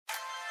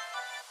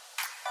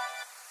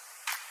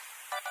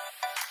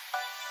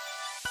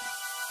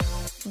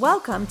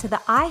Welcome to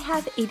the I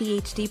Have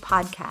ADHD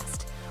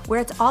podcast, where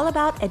it's all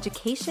about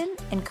education,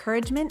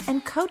 encouragement,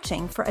 and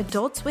coaching for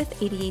adults with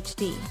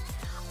ADHD.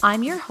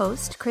 I'm your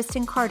host,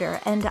 Kristen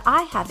Carter, and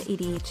I have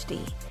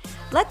ADHD.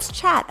 Let's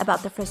chat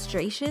about the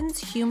frustrations,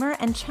 humor,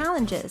 and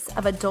challenges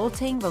of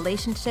adulting,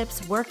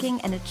 relationships, working,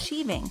 and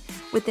achieving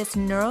with this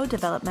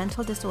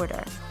neurodevelopmental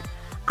disorder.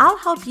 I'll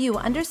help you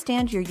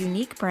understand your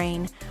unique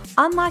brain,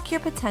 unlock your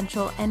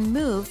potential, and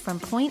move from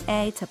point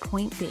A to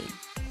point B.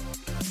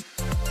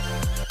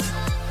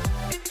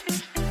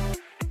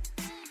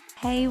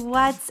 Hey,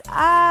 what's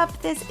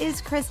up? This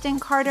is Kristen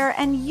Carter,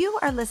 and you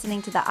are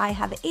listening to the I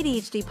Have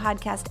ADHD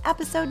podcast,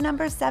 episode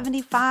number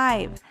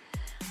 75.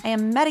 I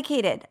am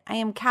medicated, I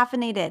am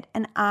caffeinated,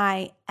 and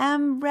I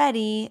am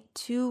ready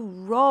to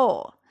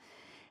roll.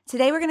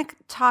 Today, we're going to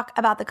talk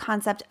about the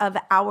concept of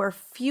our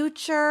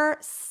future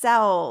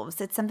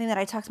selves. It's something that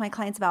I talk to my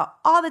clients about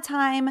all the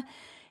time.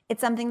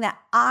 It's something that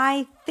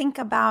I think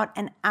about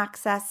and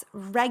access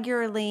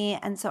regularly,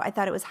 and so I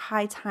thought it was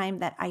high time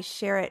that I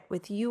share it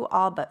with you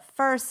all. But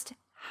first,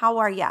 how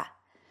are ya?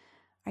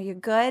 Are you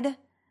good?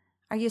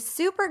 Are you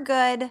super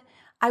good?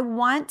 I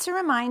want to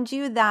remind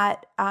you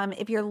that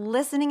if you're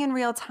listening in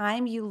real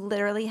time, you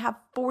literally have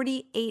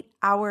 48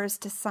 hours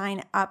to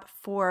sign up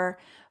for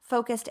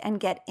Focused and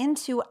get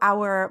into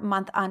our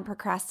month on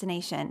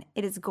procrastination.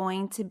 It is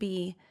going to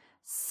be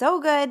so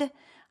good.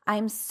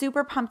 I'm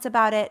super pumped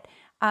about it.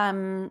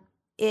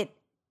 It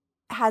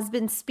has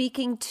been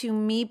speaking to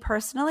me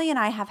personally, and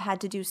I have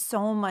had to do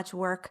so much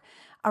work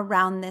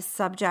around this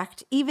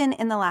subject, even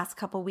in the last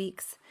couple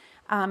weeks.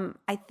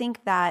 I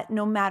think that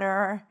no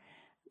matter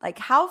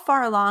how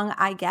far along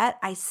I get,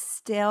 I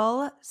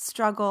still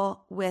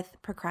struggle with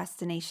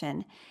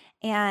procrastination.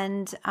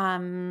 And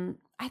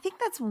I think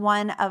that's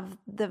one of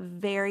the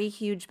very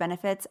huge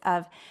benefits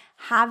of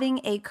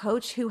having a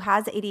coach who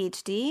has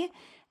ADHD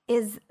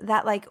is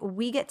that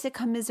we get to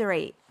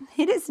commiserate.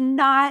 It is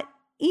not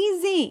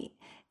easy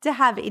to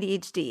have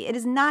ADHD. It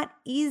is not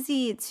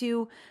easy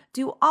to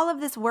do all of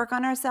this work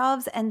on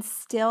ourselves and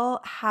still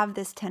have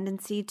this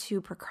tendency to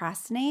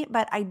procrastinate.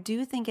 But I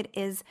do think it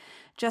is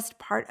just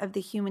part of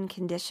the human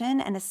condition,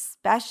 and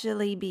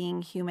especially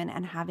being human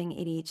and having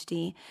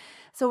ADHD.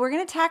 So we're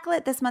going to tackle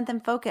it this month in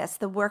Focus.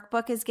 The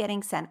workbook is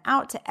getting sent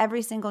out to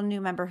every single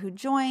new member who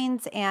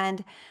joins,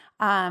 and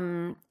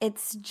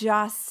it's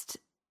just,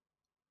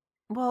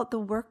 well,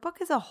 the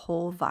workbook is a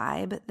whole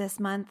vibe this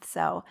month,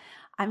 so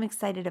I'm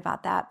excited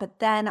about that. But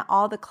then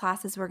all the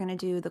classes we're going to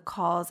do, the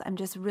calls, I'm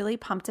just really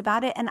pumped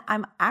about it. And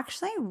I'm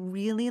actually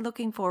really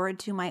looking forward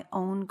to my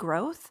own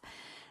growth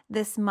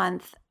this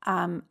month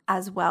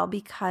as well,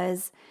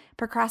 because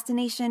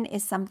procrastination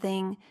is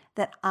something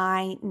that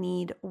I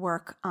need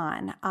work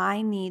on.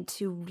 I need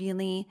to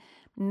really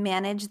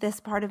manage this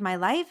part of my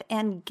life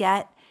and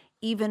get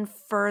even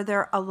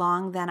further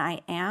along than I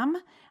am.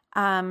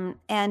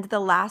 And the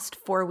last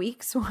 4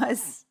 weeks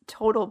was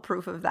total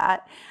proof of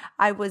that.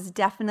 I was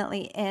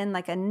definitely in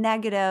a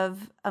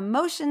negative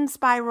emotion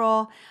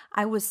spiral.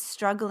 I was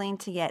struggling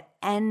to get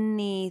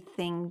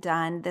anything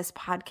done. This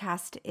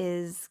podcast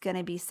is going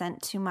to be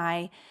sent to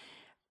my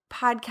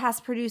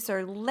podcast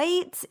producer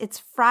late. It's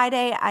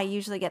Friday. I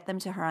usually get them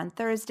to her on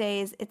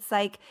Thursdays. It's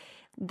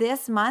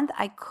this month,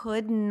 I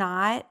could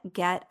not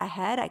get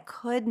ahead. I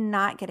could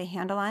not get a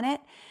handle on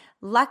it.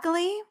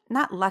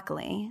 Not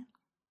luckily,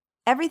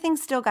 everything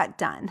still got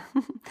done.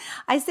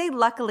 I say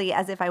luckily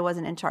as if I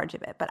wasn't in charge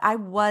of it, but I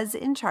was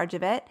in charge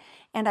of it,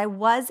 and I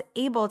was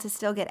able to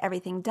still get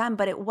everything done,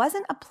 but it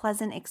wasn't a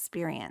pleasant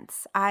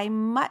experience. I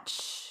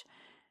much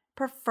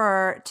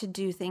prefer to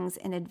do things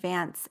in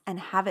advance and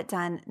have it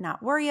done,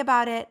 not worry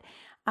about it.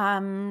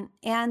 And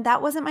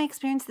that wasn't my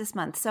experience this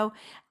month. So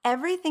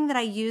everything that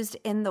I used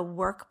in the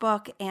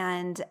workbook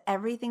and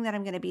everything that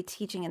I'm going to be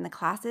teaching in the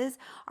classes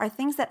are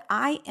things that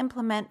I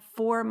implement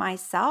for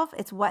myself.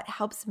 It's what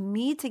helps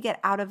me to get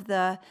out of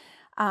the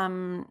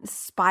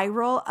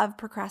spiral of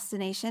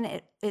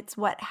procrastination. It's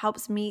what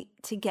helps me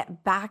to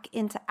get back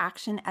into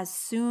action as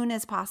soon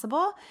as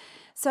possible.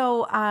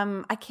 So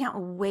I can't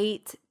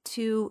wait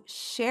to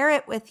share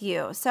it with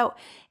you. So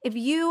if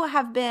you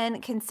have been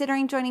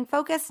considering joining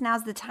Focus,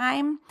 now's the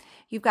time.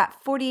 You've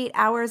got 48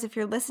 hours if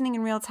you're listening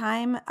in real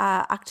time.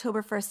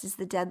 October 1st is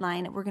the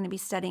deadline. We're going to be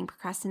studying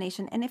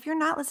procrastination. And if you're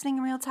not listening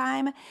in real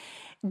time,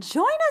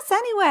 join us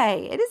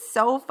anyway. It is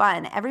so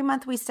fun. Every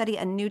month we study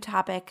a new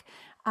topic.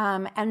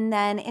 And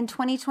then in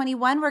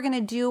 2021, we're going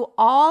to do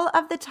all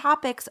of the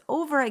topics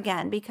over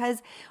again,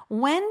 because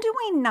when do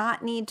we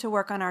not need to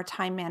work on our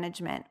time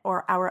management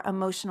or our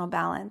emotional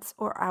balance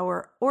or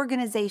our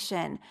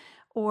organization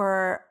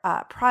or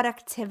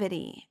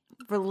productivity,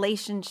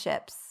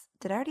 relationships?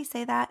 Did I already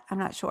say that? I'm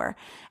not sure.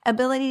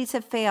 Ability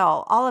to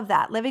fail, all of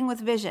that, living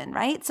with vision,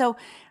 right? So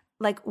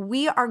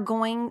we are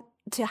going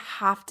to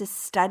have to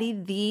study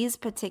these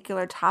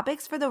particular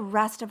topics for the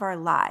rest of our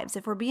lives.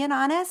 If we're being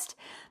honest,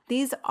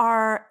 these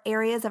are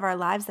areas of our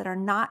lives that are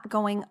not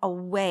going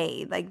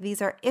away.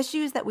 These are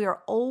issues that we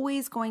are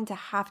always going to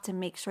have to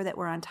make sure that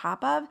we're on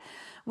top of,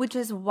 which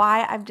is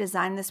why I've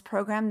designed this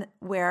program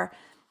where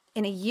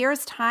In a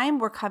year's time,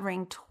 we're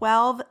covering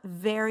 12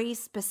 very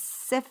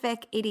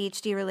specific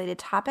ADHD-related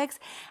topics.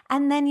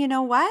 And then you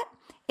know what?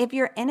 If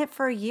you're in it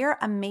for a year,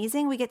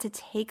 amazing. We get to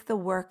take the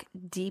work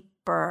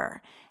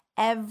deeper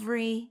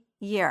every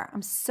year.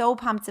 I'm so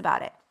pumped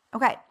about it.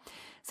 Okay,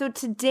 so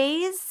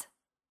today's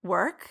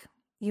work,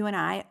 you and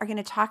I are going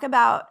to talk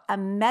about a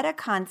meta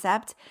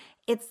concept.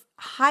 It's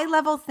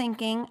high-level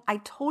thinking. I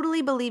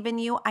totally believe in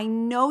you. I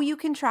know you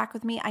can track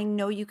with me. I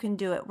know you can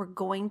do it. We're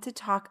going to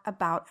talk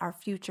about our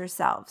future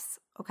selves,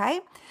 okay?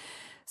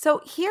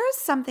 So here's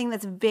something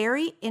that's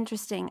very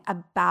interesting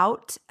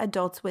about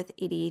adults with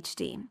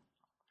ADHD.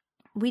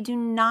 We do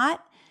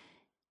not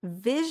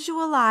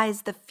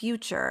visualize the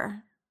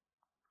future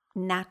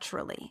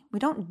naturally. We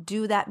don't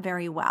do that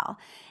very well.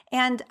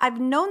 And I've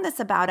known this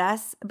about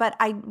us, but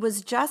I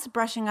was just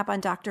brushing up on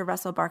Dr.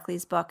 Russell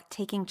Barkley's book,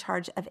 Taking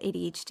Charge of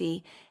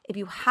ADHD. If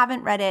you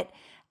haven't read it,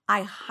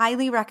 I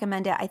highly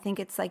recommend it. I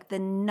think it's like the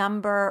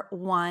number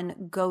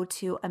one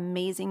go-to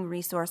amazing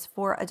resource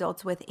for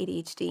adults with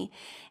ADHD.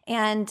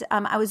 And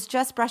I was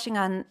just brushing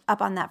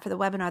up on that for the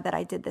webinar that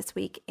I did this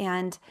week.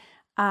 And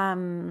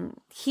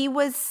he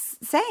was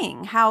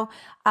saying how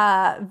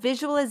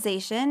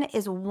visualization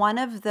is one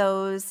of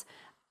those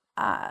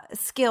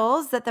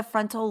skills that the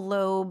frontal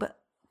lobe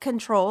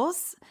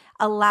controls,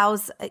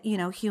 allows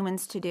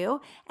humans to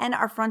do, and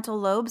our frontal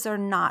lobes are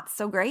not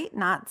so great,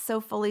 not so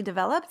fully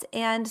developed,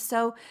 and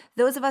so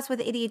those of us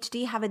with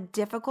ADHD have a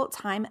difficult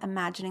time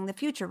imagining the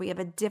future. We have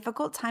a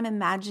difficult time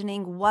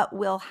imagining what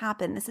will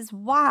happen. This is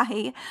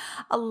why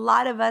a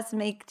lot of us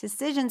make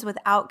decisions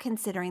without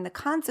considering the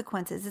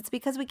consequences. It's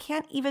because we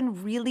can't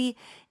even really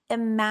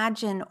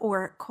imagine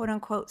or quote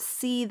unquote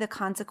see the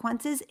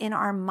consequences in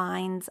our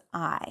mind's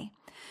eye.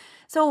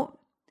 So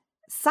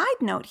side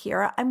note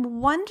here,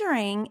 I'm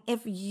wondering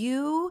if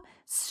you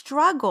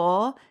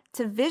struggle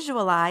to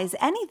visualize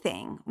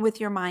anything with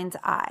your mind's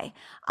eye.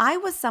 I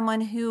was someone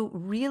who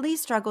really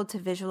struggled to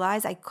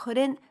visualize. I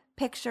couldn't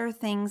picture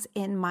things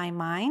in my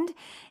mind.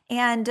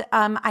 And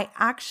I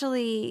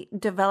actually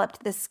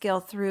developed this skill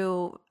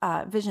through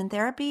vision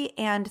therapy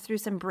and through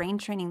some brain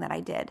training that I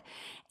did.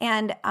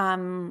 And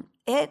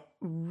it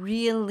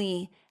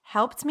really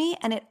helped me.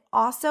 And it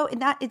also, it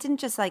didn't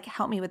just like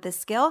help me with this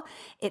skill,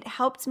 it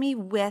helped me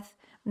with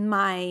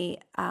my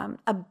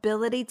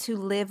ability to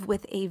live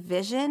with a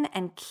vision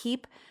and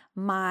keep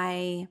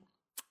my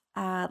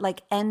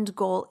end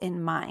goal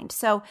in mind.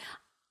 So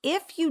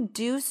if you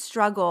do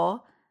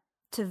struggle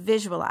to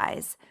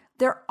visualize,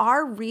 there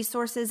are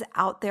resources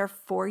out there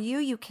for you.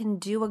 You can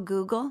do a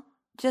Google.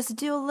 Just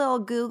do a little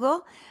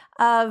Google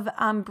of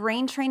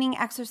brain training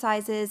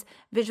exercises,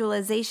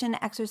 visualization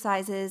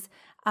exercises,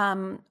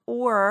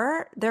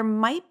 or there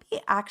might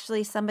be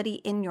actually somebody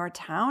in your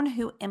town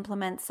who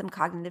implements some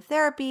cognitive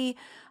therapy,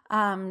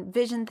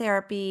 vision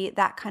therapy,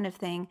 that kind of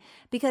thing,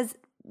 because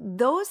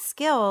those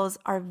skills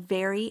are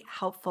very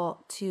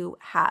helpful to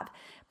have.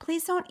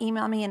 Please don't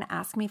email me and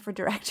ask me for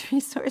direct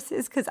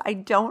resources because I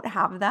don't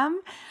have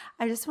them.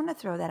 I just want to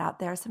throw that out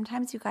there.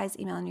 Sometimes you guys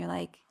email and you're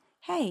like,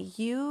 hey,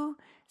 you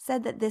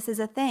said that this is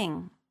a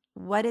thing.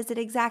 What is it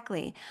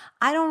exactly?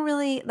 I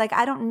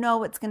don't know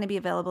what's going to be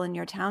available in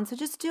your town. So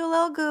just do a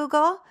little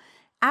Google,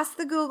 ask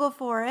the Google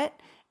for it,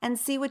 and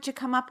see what you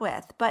come up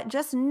with. But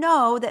just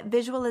know that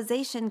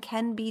visualization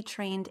can be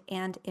trained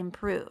and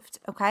improved,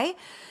 okay?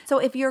 So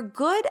if you're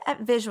good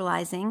at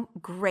visualizing,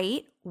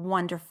 great,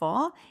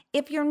 wonderful.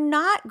 If you're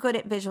not good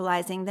at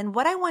visualizing, then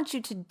what I want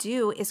you to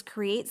do is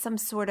create some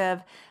sort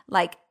of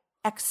like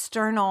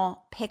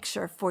external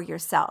picture for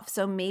yourself.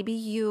 So maybe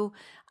you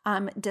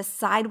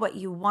decide what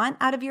you want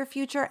out of your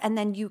future, and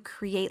then you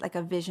create like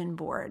a vision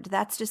board.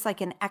 That's just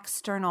like an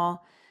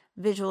external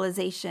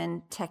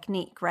visualization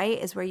technique, right?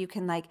 Is where you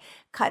can like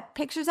cut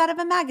pictures out of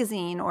a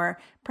magazine or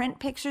print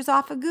pictures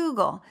off of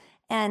Google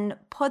and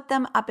put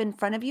them up in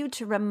front of you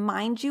to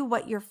remind you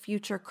what your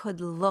future could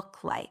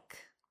look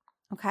like,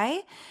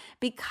 okay?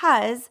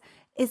 Because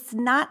it's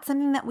not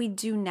something that we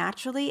do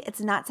naturally.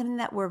 It's not something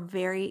that we're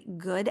very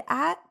good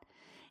at.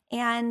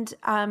 And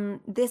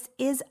this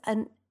is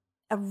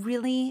a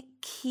really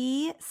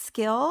key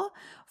skill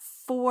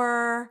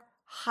for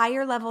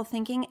higher level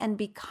thinking and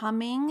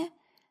becoming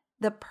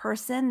the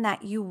person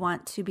that you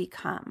want to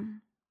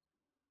become.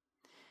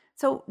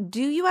 So,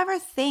 do you ever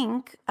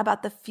think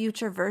about the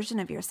future version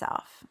of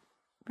yourself?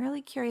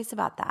 Really curious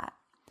about that.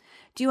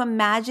 Do you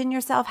imagine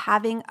yourself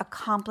having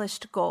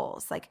accomplished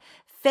goals, like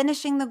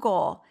finishing the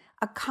goal,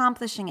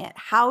 accomplishing it?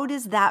 How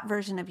does that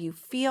version of you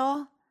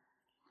feel?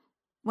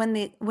 When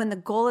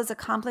the goal is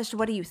accomplished,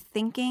 what are you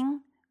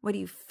thinking? What are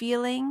you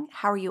feeling?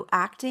 How are you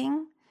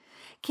acting?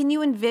 Can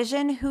you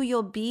envision who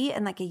you'll be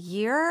in like a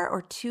year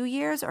or 2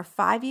 years or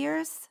 5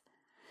 years?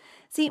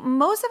 See,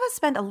 most of us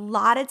spend a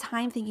lot of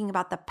time thinking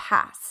about the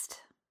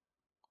past,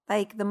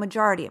 like the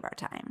majority of our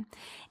time.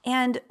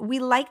 And we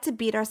like to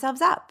beat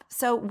ourselves up.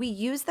 So we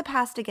use the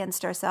past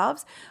against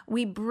ourselves.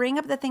 We bring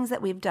up the things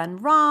that we've done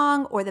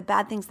wrong or the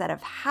bad things that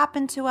have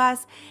happened to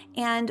us,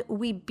 and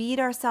we beat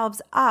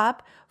ourselves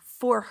up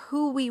for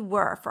who we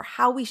were, for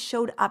how we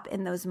showed up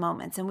in those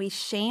moments. And we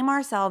shame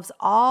ourselves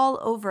all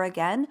over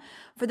again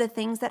for the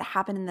things that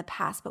happened in the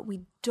past, but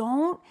we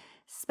don't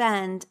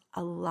spend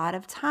a lot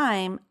of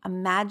time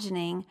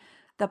imagining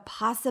the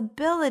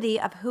possibility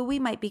of who we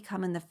might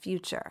become in the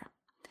future.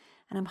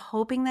 And I'm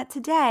hoping that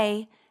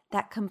today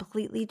that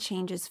completely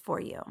changes for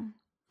you.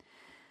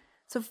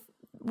 So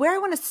where I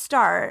want to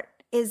start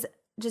is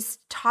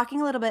just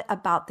talking a little bit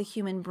about the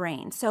human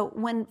brain. So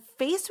when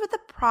faced with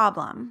a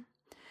problem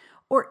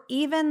or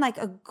even like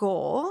a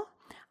goal,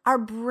 our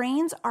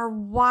brains are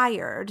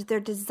wired, they're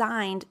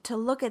designed to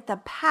look at the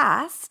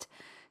past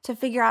to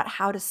figure out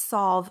how to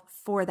solve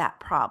for that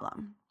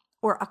problem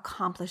or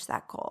accomplish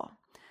that goal.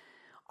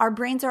 Our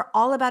brains are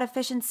all about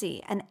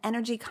efficiency and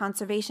energy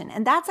conservation.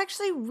 And that's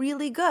actually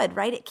really good,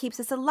 right? It keeps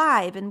us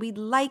alive and we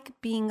like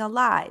being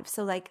alive.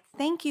 So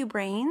thank you,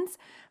 brains,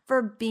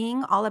 for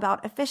being all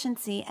about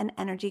efficiency and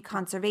energy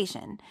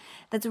conservation.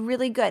 That's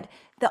really good.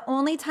 The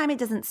only time it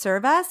doesn't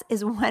serve us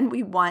is when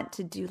we want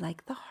to do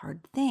the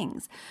hard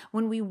things,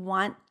 when we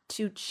want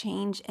to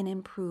change and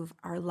improve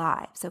our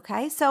lives,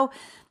 okay? So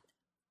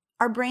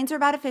our brains are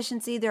about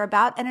efficiency. They're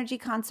about energy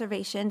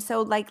conservation.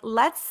 So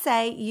let's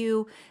say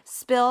you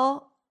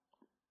spill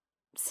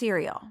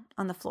cereal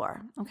on the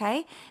floor,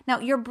 okay? Now,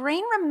 your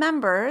brain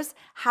remembers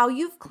how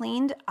you've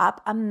cleaned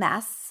up a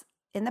mess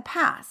in the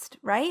past,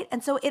 right?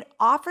 And so it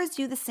offers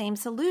you the same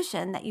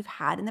solution that you've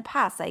had in the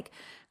past, like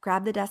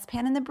grab the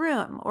dustpan and the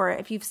broom, or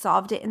if you've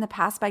solved it in the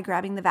past by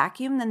grabbing the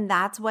vacuum, then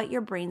that's what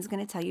your brain's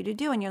going to tell you to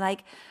do. And you're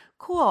like,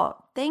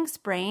 cool, thanks,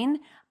 brain,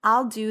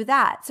 I'll do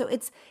that. So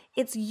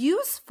it's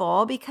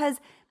useful because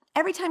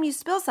every time you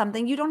spill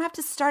something, you don't have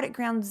to start at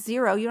ground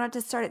zero. You don't have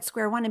to start at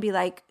square one and be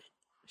like,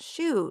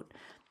 shoot,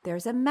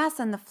 there's a mess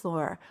on the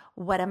floor.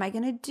 What am I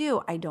going to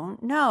do? I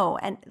don't know.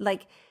 And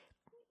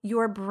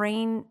your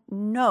brain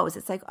knows.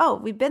 It's like, oh,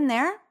 we've been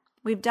there.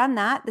 We've done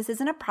that. This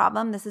isn't a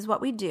problem. This is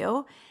what we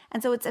do.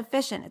 And so it's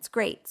efficient. It's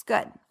great. It's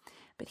good.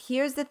 But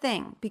here's the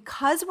thing.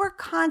 Because we're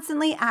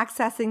constantly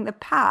accessing the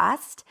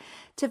past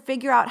to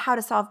figure out how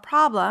to solve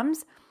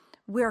problems,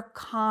 we're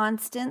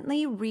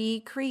constantly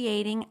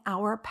recreating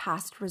our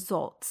past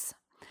results.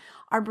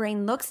 Our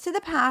brain looks to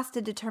the past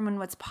to determine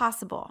what's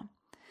possible.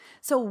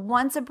 So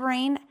once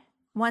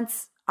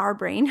our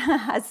brain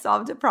has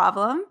solved a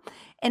problem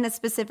in a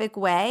specific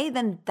way,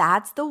 then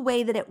that's the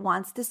way that it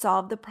wants to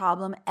solve the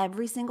problem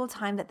every single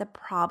time that the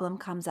problem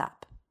comes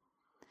up.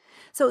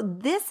 So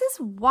this is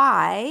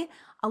why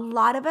a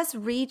lot of us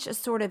reach a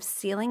sort of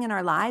ceiling in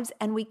our lives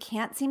and we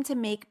can't seem to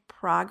make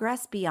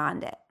progress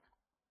beyond it.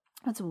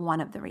 That's one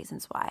of the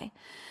reasons why.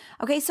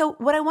 Okay, so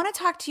what I want to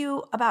talk to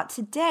you about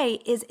today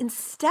is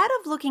instead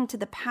of looking to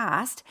the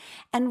past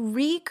and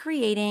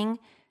recreating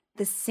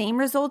the same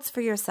results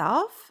for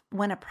yourself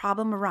when a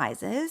problem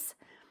arises,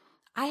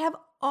 I have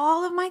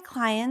all of my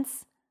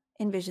clients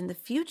envision the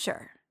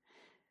future.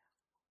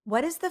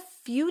 What does the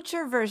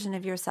future version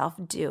of yourself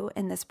do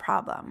in this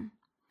problem?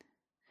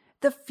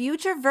 The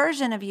future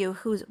version of you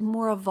who's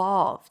more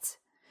evolved,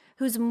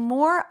 who's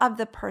more of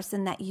the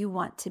person that you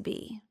want to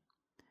be.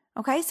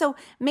 Okay, so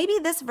maybe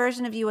this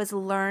version of you has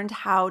learned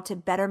how to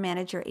better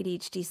manage your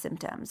ADHD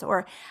symptoms,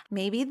 or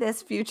maybe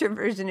this future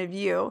version of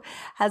you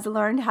has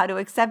learned how to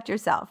accept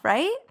yourself,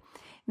 right?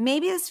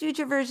 Maybe this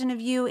future version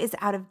of you is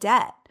out of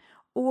debt,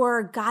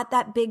 or got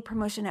that big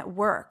promotion at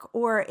work,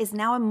 or is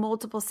now a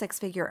multiple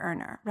six-figure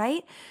earner,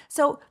 right?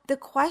 So the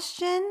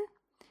question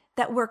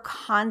that we're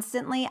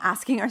constantly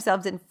asking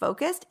ourselves and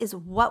focused is,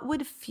 what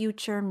would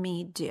future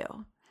me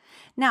do?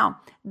 Now,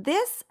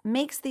 this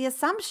makes the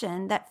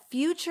assumption that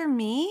future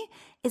me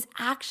is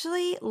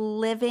actually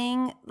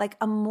living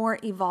a more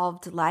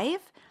evolved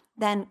life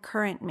than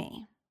current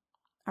me.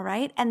 All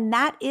right? And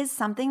that is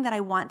something that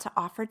I want to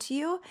offer to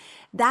you.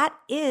 That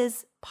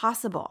is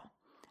possible.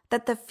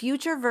 That the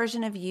future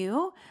version of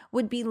you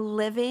would be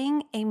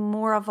living a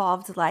more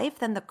evolved life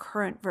than the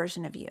current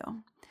version of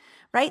you.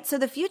 Right? So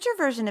the future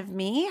version of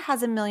me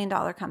has $1 million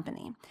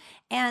company.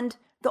 And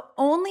the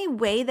only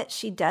way that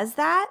she does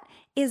that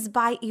is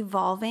by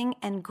evolving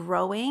and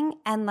growing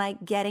and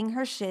getting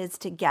her shiz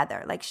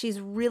together. She's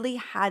really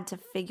had to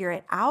figure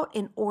it out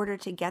in order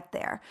to get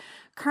there.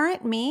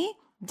 Current me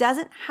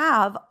doesn't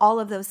have all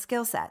of those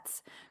skill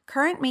sets.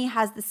 Current me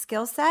has the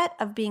skill set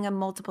of being a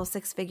multiple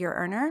six-figure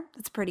earner.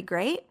 That's pretty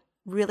great.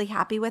 Really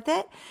happy with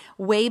it.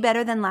 Way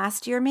better than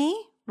last year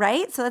me,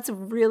 right? So that's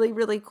really,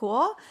 really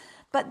cool.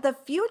 But the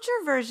future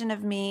version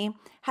of me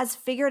has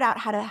figured out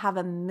how to have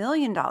 $1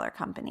 million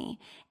company.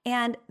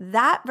 And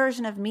that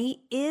version of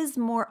me is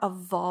more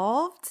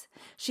evolved.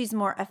 She's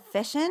more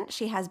efficient.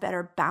 She has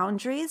better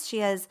boundaries. She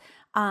has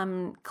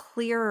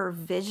clearer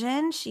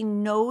vision. She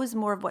knows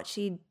more of what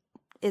she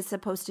is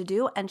supposed to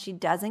do. And she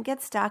doesn't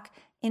get stuck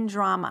in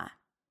drama,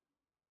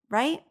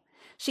 right?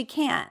 She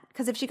can't.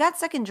 Because if she got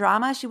stuck in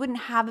drama, she wouldn't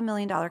have $1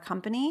 million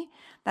company.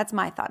 That's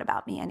my thought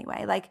about me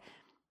anyway.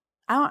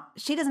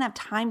 She doesn't have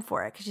time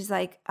for it because she's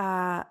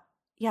I'm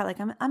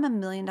 $1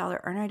 million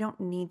earner. I don't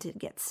need to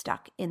get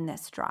stuck in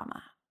this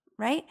drama,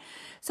 right?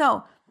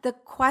 So the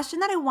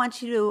question that I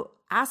want you to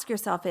ask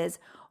yourself is,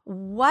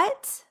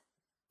 What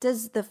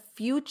does the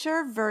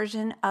future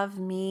version of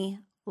me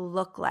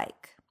look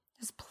like?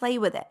 Just play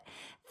with it.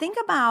 Think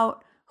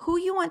about who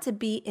you want to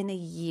be in a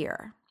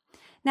year.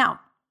 Now,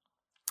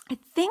 I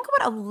think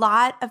what a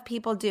lot of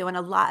people do, and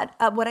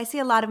what I see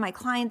a lot of my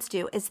clients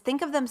do, is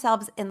think of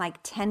themselves in like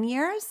 10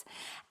 years.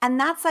 And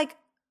that's like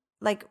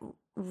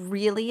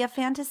really a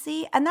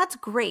fantasy. And that's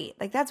great.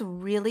 Like that's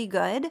really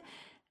good.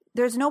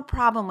 There's no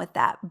problem with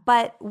that.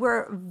 But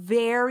we're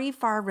very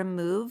far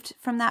removed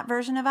from that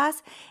version of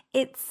us.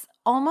 It's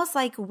almost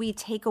like we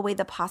take away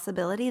the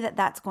possibility that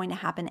that's going to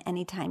happen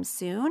anytime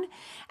soon.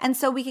 And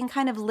so we can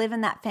kind of live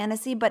in that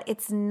fantasy, but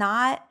it's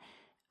not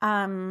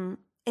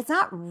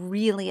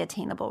really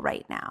attainable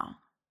right now,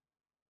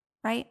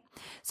 right?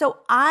 So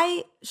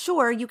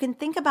sure, you can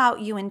think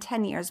about you in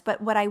 10 years, but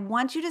what I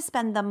want you to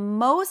spend the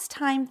most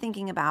time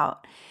thinking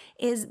about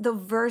is the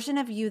version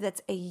of you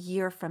that's a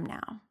year from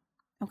now,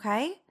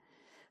 okay?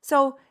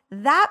 So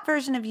that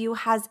version of you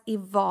has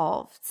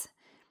evolved.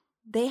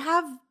 They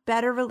have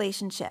better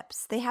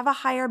relationships. They have a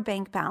higher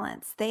bank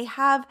balance. They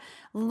have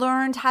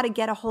learned how to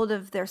get a hold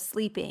of their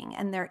sleeping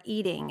and their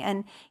eating.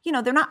 And,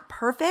 they're not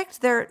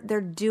perfect. They're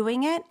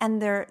doing it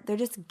and they're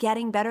just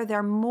getting better.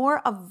 They're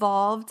more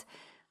evolved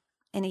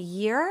in a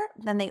year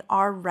than they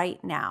are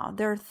right now.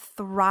 They're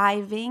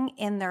thriving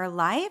in their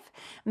life.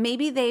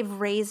 Maybe they've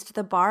raised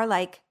the bar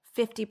like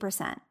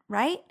 50%,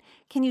 right?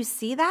 Can you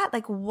see that?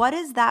 Like, what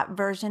does that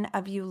version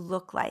of you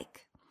look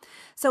like?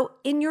 So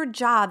in your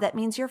job, that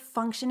means you're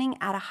functioning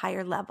at a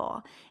higher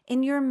level.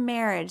 In your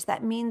marriage,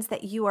 that means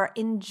that you are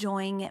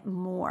enjoying it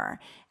more.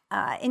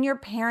 In your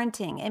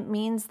parenting, it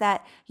means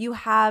that you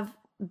have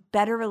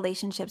better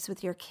relationships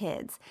with your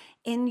kids.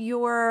 In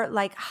your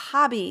like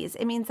hobbies,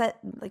 it means that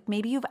like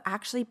maybe you've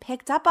actually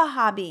picked up a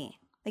hobby,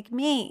 like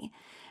me.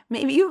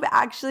 Maybe you've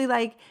actually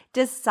like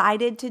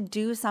decided to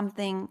do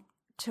something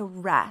to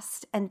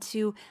rest and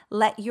to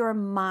let your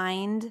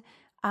mind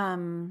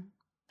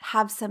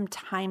have some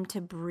time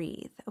to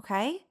breathe,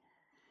 okay?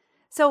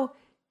 So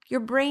your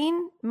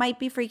brain might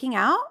be freaking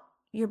out.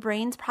 Your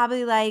brain's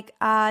probably like,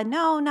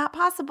 no, not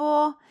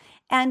possible.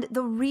 And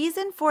the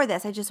reason for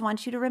this, I just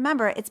want you to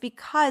remember, it's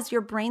because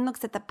your brain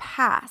looks at the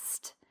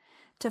past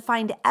to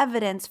find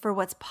evidence for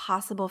what's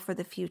possible for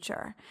the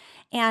future.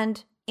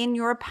 And in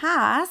your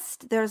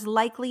past, there's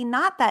likely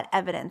not that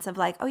evidence of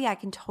like, oh yeah, I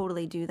can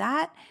totally do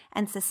that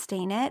and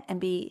sustain it and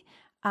be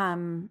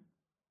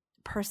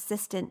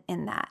persistent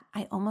in that.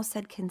 I almost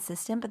said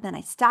consistent, but then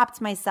I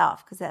stopped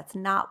myself because that's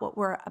not what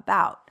we're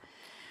about,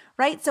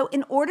 right? So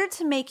in order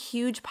to make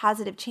huge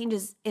positive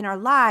changes in our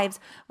lives,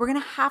 we're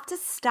going to have to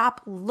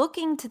stop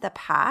looking to the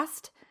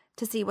past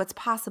to see what's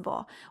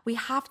possible. We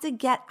have to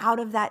get out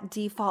of that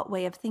default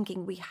way of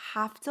thinking. We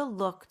have to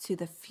look to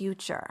the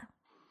future.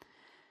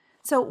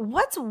 So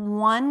what's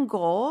one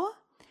goal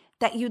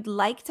that you'd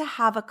like to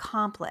have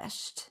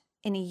accomplished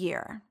in a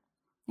year?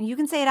 You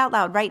can say it out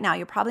loud right now.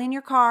 You're probably in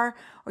your car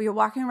or you're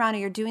walking around or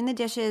you're doing the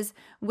dishes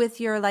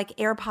with your like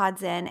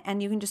AirPods in,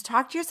 and you can just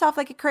talk to yourself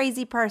like a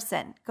crazy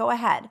person. Go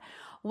ahead.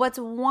 What's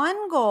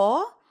one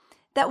goal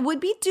that would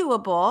be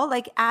doable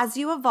like as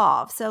you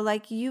evolve? So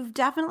like you've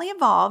definitely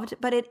evolved,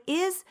 but it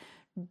is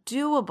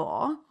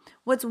doable.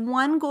 What's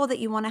one goal that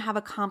you want to have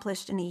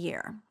accomplished in a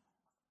year?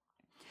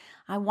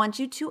 I want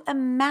you to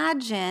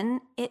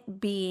imagine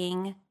it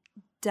being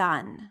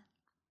done.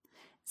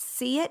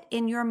 See it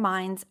in your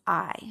mind's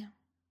eye.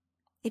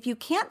 If you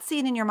can't see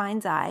it in your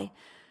mind's eye,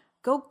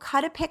 go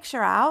cut a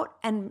picture out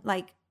and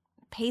like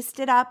paste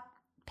it up.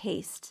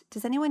 Paste.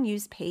 Does anyone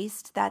use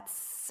paste? That's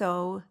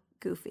so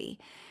goofy.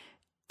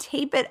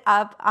 Tape it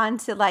up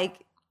onto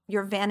like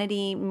your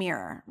vanity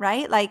mirror,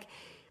 right? Like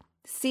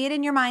see it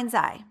in your mind's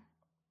eye.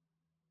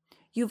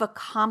 You've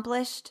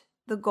accomplished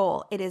the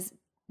goal. It is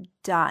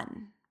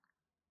done.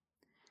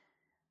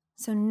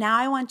 So now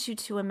I want you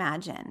to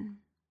imagine,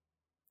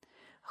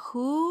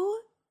 who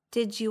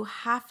did you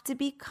have to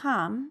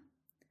become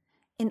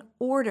in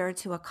order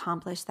to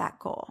accomplish that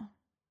goal?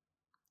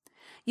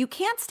 You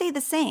can't stay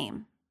the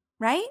same,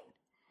 right?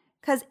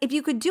 Because if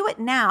you could do it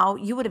now,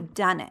 you would have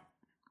done it.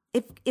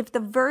 If the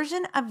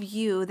version of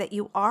you that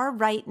you are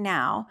right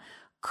now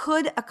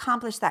could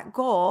accomplish that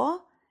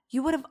goal,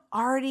 you would have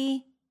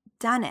already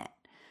done it.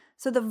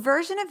 So the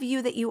version of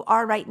you that you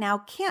are right now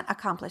can't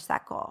accomplish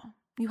that goal.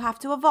 You have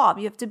to evolve.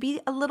 You have to be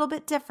a little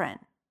bit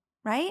different,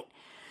 right?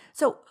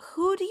 So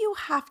who do you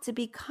have to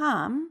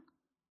become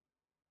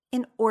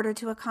in order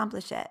to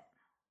accomplish it?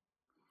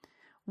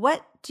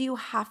 What do you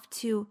have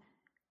to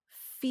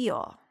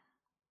feel?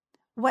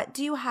 What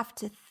do you have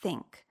to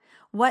think?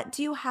 What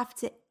do you have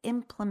to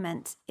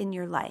implement in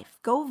your life?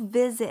 Go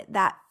visit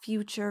that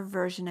future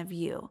version of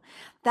you,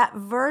 that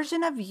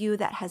version of you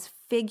that has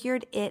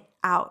figured it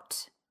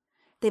out.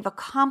 They've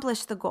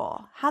accomplished the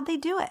goal. How'd they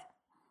do it?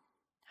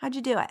 How'd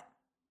you do it?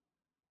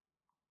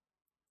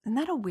 Isn't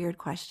that a weird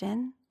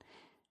question?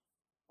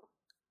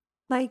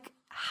 Like,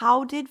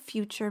 how did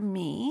future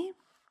me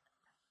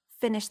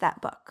finish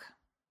that book?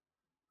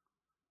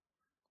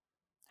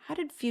 How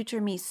did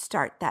future me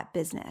start that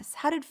business?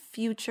 How did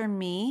future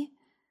me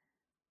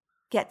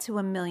get to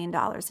 $1 million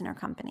in her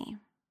company,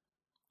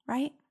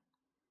 right?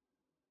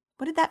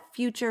 What did that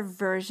future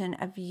version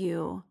of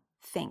you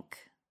think?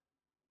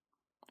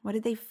 What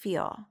did they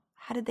feel?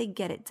 How did they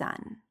get it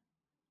done?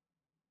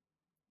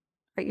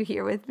 Are you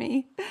here with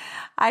me?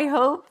 I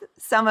hope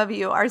some of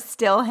you are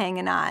still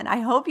hanging on. I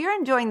hope you're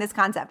enjoying this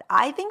concept.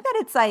 I think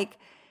that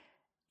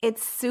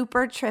it's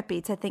super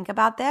trippy to think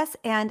about this,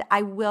 and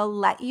I will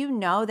let you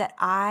know that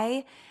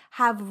I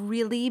have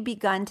really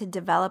begun to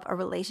develop a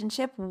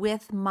relationship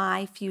with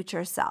my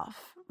future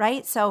self,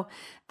 right? So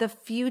the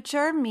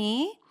future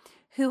me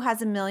who has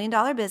 $1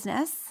 million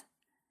business,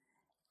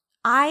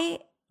 I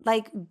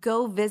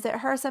go visit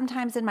her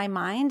sometimes in my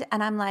mind,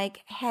 and I'm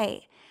like,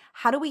 hey,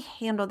 how do we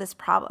handle this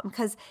problem?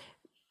 Because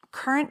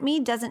current me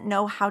doesn't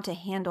know how to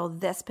handle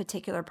this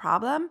particular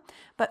problem,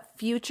 but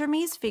future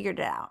me's figured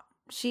it out.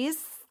 She's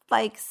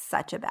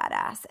such a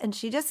badass, and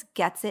she just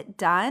gets it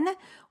done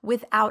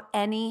without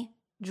any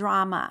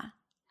drama.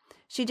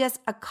 She just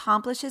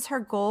accomplishes her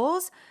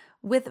goals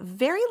with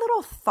very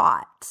little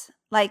thought.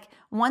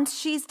 Once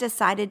she's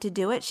decided to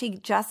do it, she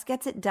just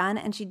gets it done,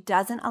 and she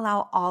doesn't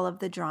allow all of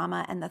the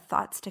drama and the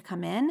thoughts to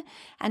come in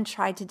and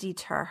try to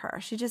deter her.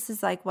 She just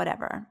is like,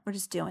 whatever, we're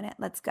just doing it.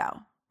 Let's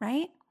go,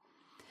 right?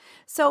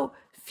 So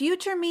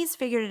future me's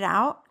figured it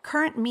out.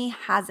 Current me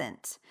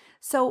hasn't.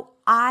 So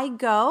I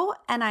go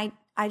and I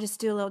just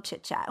do a little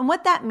chit chat. And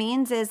what that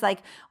means is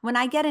when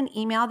I get an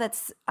email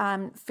that's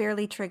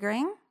fairly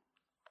triggering,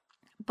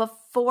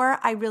 before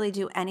I really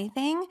do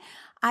anything,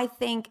 I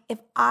think, if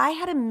I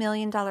had $1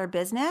 million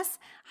business,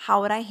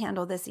 how would I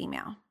handle this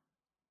email?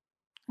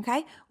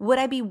 Okay. Would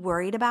I be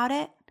worried about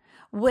it?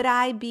 Would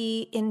I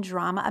be in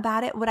drama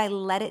about it? Would I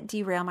let it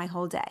derail my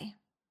whole day?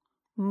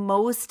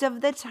 Most of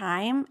the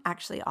time,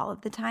 actually all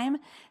of the time,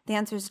 the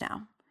answer is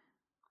no.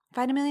 If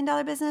I had $1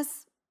 million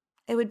business,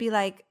 it would be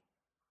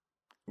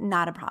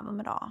not a problem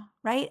at all,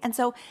 right? And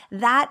so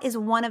that is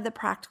one of the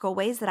practical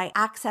ways that I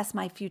access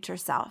my future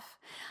self.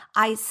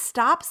 I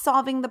stop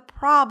solving the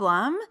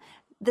problem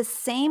the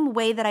same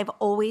way that I've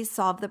always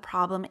solved the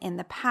problem in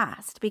the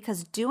past,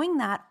 because doing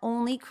that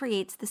only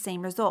creates the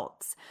same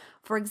results.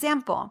 For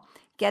example,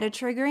 get a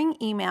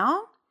triggering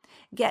email,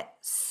 get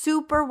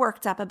super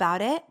worked up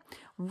about it,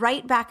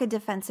 write back a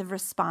defensive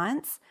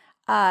response,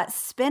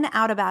 spin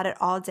out about it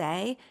all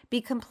day, be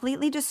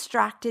completely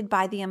distracted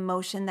by the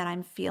emotion that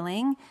I'm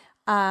feeling,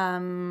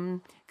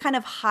 kind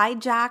of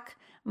hijack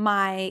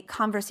my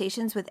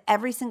conversations with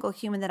every single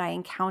human that I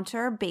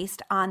encounter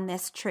based on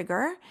this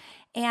trigger,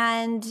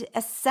 and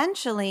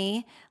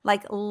essentially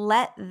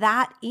let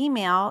that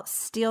email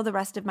steal the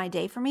rest of my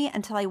day for me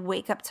until I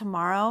wake up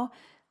tomorrow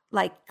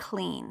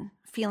clean,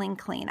 feeling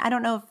clean. I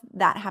don't know if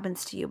that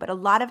happens to you, but a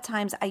lot of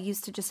times I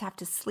used to just have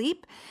to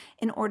sleep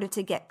in order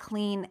to get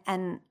clean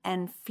and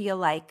feel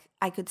like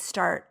I could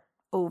start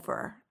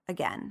over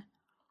again.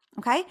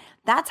 Okay?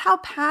 That's how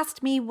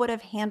past me would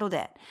have handled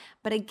it.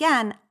 But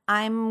again,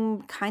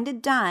 I'm kind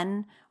of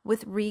done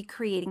with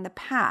recreating the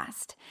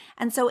past.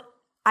 And so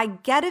I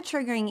get a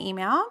triggering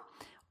email,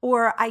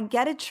 or I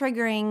get a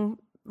triggering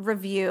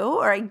review,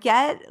 or I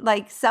get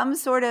some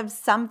sort of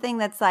something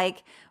that's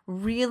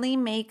really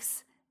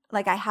makes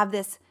I have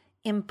this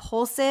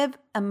impulsive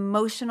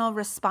emotional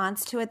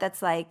response to it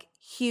that's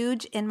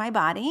huge in my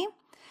body.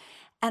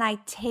 And I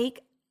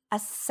take a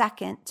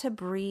second to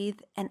breathe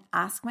and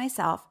ask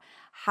myself,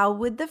 how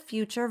would the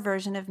future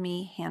version of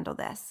me handle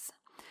this?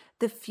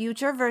 The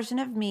future version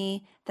of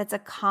me that's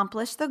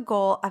accomplished the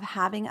goal of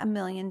having $1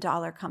 million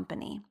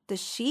company.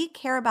 Does she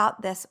care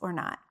about this or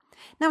not?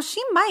 Now, she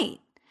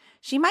might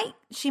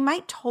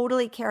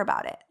totally care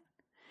about it.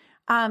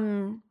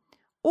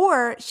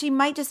 Or she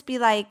might just be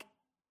like,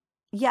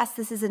 yes,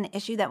 this is an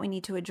issue that we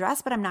need to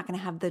address, but I'm not going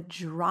to have the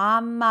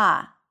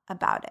drama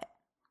about it.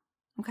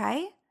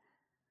 Okay?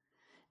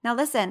 Now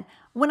listen,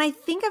 when I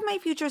think of my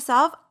future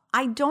self,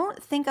 I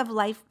don't think of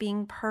life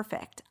being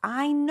perfect.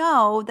 I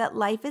know that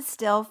life is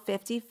still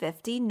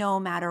 50-50 no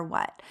matter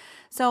what.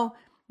 So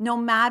no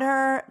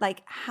matter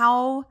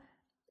how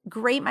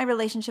great my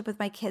relationship with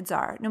my kids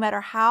are, no matter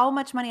how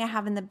much money I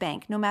have in the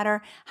bank, no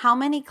matter how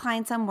many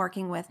clients I'm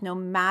working with, no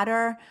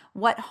matter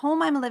what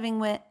home I'm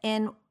living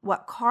in,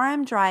 what car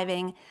I'm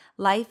driving,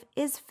 life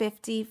is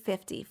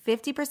 50-50.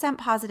 50%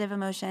 positive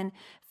emotion,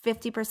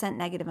 50%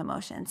 negative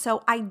emotion.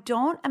 So I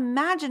don't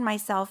imagine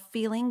myself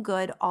feeling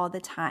good all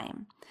the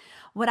time.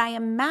 What I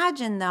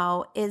imagine,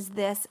 though, is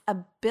this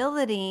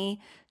ability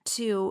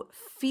to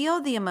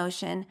feel the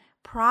emotion,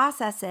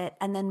 process it,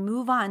 and then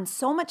move on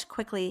so much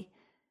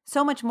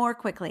more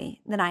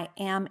quickly than I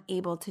am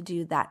able to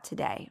do that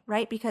today,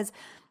 right? Because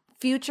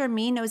future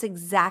me knows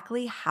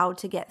exactly how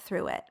to get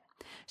through it.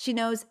 She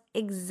knows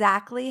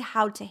exactly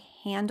how to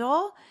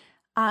handle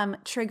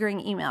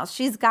triggering emails.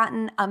 She's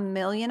gotten 1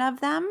 million of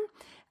them.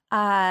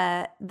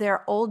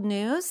 They're old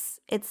news.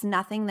 It's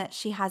nothing that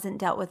she hasn't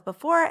dealt with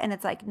before. And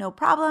it's no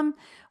problem.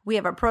 We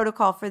have a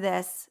protocol for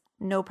this.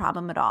 No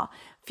problem at all.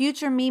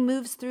 Future me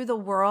moves through the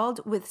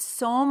world with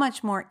so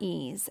much more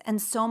ease and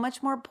so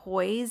much more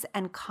poise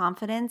and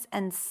confidence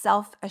and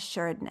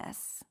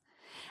self-assuredness.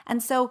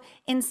 And so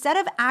instead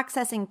of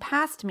accessing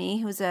past me,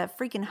 who's a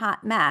freaking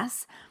hot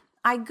mess,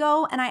 I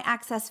go and I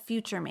access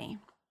future me.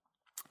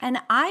 And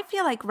I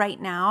feel like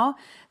right now,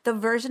 the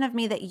version of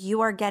me that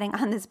you are getting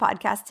on this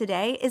podcast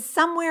today is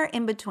somewhere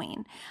in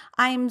between.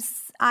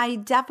 I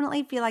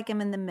definitely feel like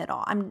I'm in the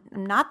middle. I'm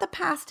not the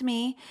past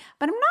me,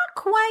 but I'm not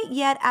quite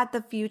yet at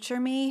the future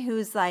me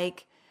who's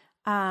like,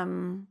 I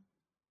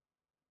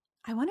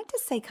wanted to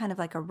say kind of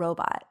like a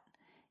robot.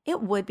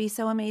 It would be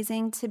so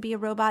amazing to be a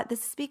robot.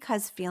 This is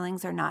because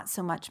feelings are not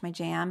so much my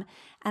jam,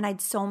 and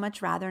I'd so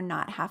much rather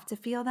not have to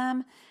feel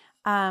them.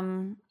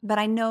 But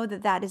I know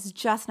that that is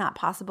just not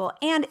possible,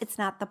 and it's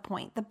not the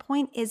point. The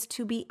point is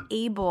to be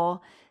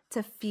able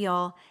to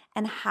feel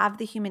and have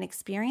the human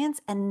experience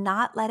and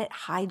not let it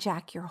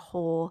hijack your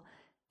whole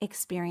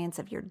experience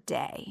of your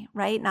day,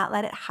 right? Not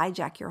let it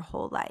hijack your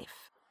whole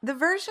life. The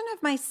version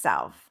of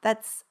myself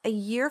that's a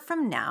year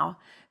from now,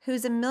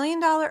 who's $1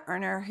 million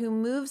earner, who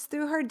moves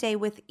through her day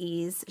with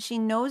ease. She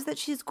knows that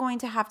she's going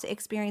to have to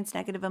experience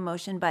negative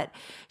emotion, but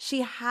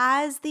she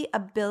has the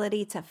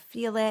ability to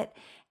feel it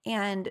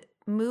and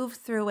move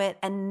through it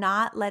and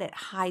not let it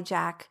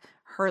hijack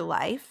her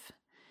life.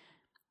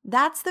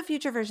 That's the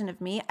future version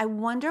of me. I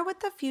wonder what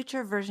the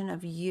future version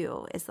of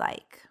you is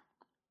like.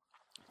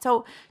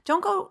 So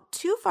don't go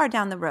too far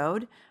down the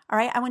road. All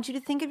right. I want you to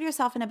think of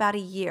yourself in about a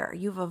year.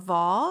 You've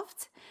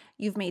evolved.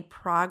 You've made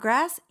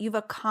progress. You've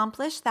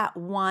accomplished that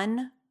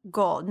one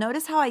goal.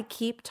 Notice how I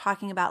keep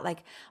talking about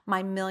like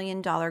my $1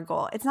 million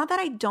goal. It's not that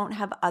I don't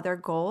have other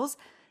goals.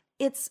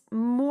 It's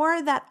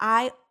more that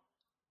I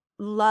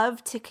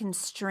love to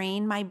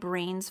constrain my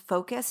brain's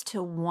focus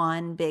to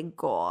one big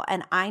goal.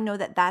 And I know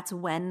that that's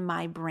when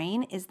my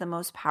brain is the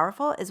most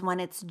powerful, is when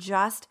it's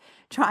just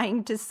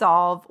trying to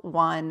solve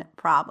one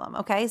problem.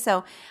 Okay.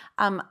 So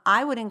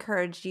I would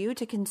encourage you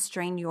to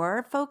constrain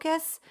your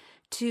focus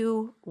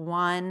to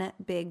one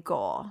big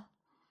goal.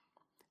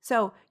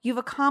 So you've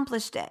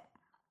accomplished it.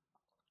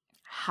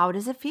 How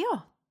does it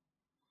feel?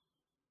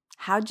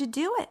 How'd you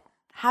do it?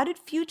 How did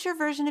future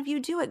version of you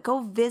do it?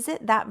 Go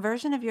visit that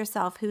version of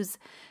yourself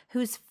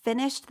who's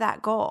finished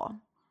that goal.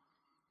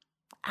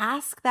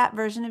 Ask that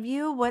version of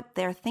you what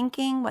they're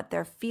thinking, what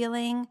they're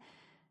feeling.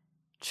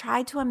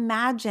 Try to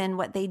imagine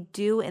what they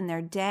do in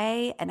their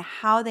day and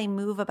how they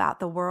move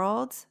about the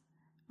world,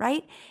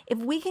 right? If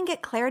we can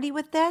get clarity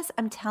with this,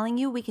 I'm telling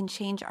you, we can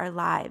change our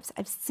lives.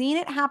 I've seen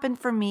it happen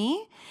for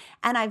me,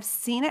 and I've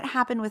seen it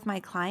happen with my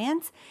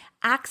clients.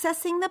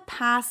 Accessing the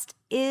past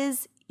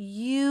is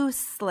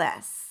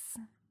useless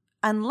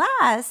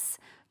unless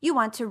you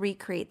want to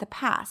recreate the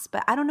past.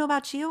 But I don't know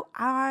about you.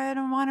 I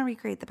don't want to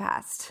recreate the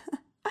past.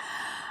 I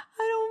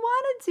don't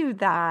want to do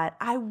that.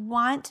 I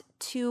want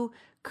to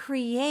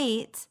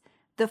create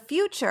the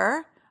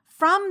future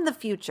from the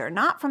future,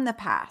 not from the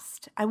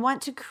past. I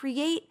want to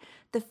create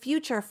the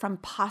future from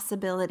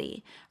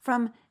possibility,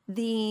 from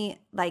the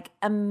like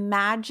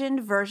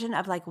imagined version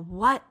of like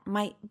what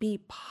might be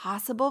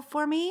possible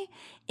for me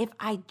if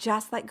I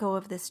just let go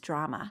of this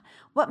drama.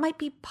 What might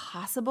be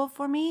possible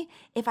for me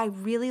if I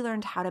really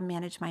learned how to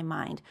manage my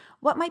mind?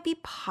 What might be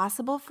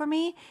possible for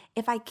me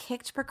if I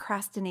kicked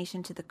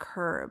procrastination to the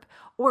curb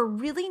or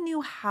really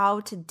knew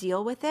how to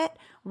deal with it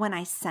when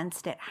I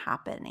sensed it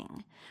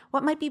happening?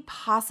 What might be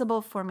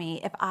possible for me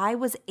if I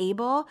was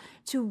able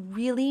to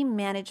really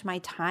manage my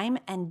time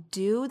and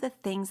do the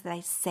things that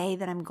I say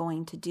that I'm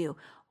going to do?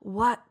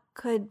 What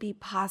could be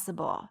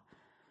possible?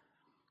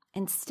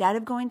 Instead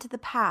of going to the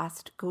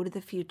past, go to the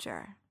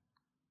future.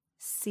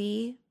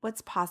 See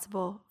what's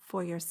possible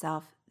for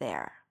yourself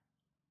there.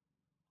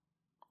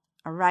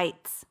 All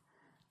right.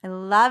 I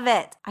love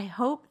it. I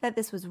hope that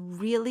this was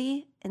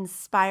really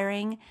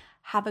inspiring.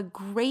 Have a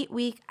great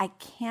week. I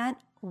can't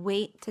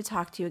wait to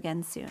talk to you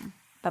again soon.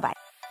 Bye-bye.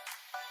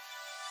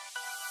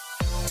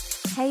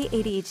 Hey,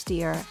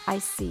 ADHDer, I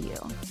see you.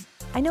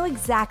 I know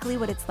exactly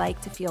what it's like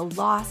to feel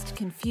lost,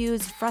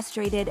 confused,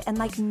 frustrated, and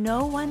like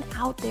no one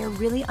out there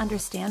really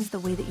understands the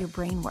way that your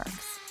brain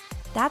works.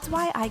 That's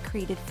why I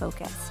created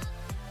Focused.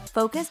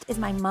 Focused is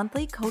my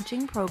monthly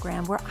coaching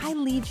program where I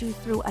lead you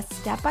through a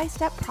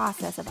step-by-step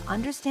process of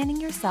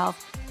understanding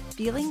yourself,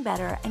 feeling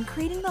better, and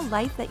creating the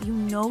life that you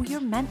know you're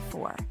meant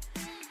for.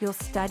 You'll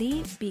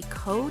study, be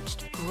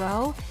coached,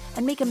 grow,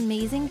 and make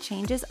amazing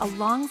changes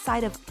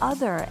alongside of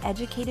other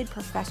educated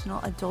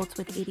professional adults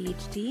with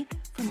ADHD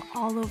from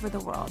all over the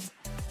world.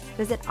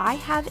 Visit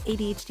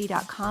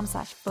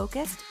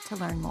IHaveADHD.com/focused to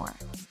learn more.